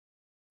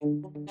Hi,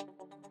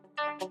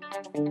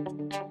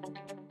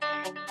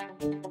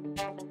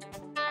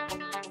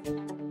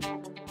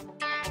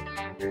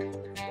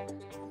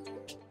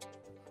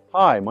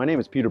 my name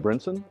is Peter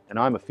Brinson, and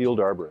I'm a field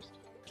arborist.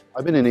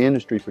 I've been in the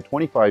industry for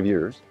 25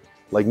 years.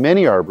 Like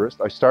many arborists,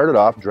 I started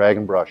off drag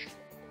and brush.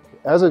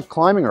 As a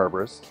climbing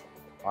arborist,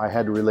 I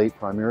had to relate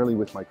primarily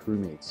with my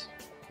crewmates.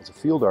 As a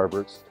field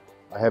arborist,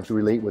 I have to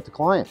relate with the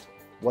client.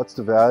 What's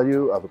the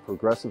value of a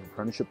progressive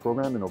apprenticeship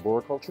program in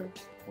arboriculture?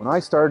 When I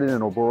started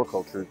in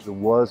arboriculture, there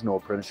was no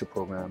apprenticeship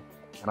program,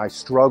 and I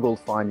struggled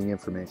finding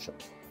information.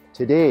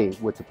 Today,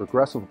 with the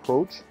progressive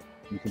approach,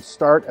 you can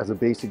start as a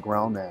basic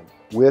groundman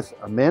with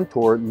a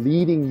mentor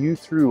leading you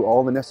through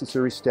all the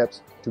necessary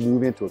steps to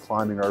move into a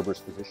climbing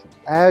arborist position.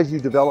 As you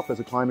develop as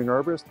a climbing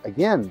arborist,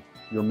 again,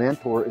 your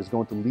mentor is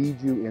going to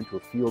lead you into a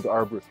field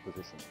arborist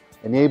position,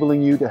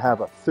 enabling you to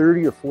have a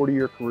 30 or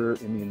 40-year career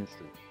in the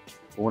industry.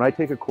 But when I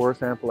take a core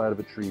sample out of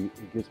a tree,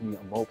 it gives me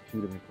a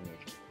multitude of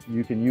information.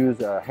 You can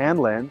use a hand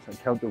lens and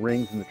count the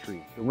rings in the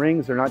tree. The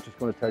rings are not just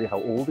going to tell you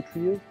how old the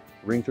tree is.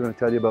 The rings are going to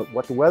tell you about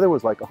what the weather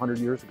was like 100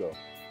 years ago.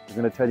 They're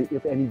going to tell you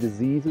if any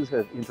diseases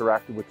have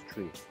interacted with the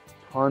tree.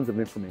 Tons of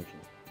information.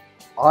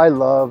 I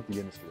love the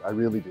industry, I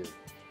really do.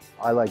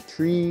 I like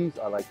trees,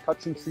 I like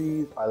touching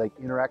trees, I like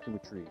interacting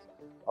with trees.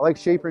 I like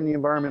shaping the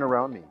environment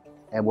around me.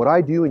 And what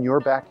I do in your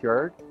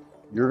backyard,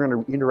 you're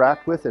going to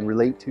interact with and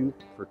relate to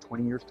for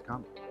 20 years to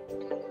come.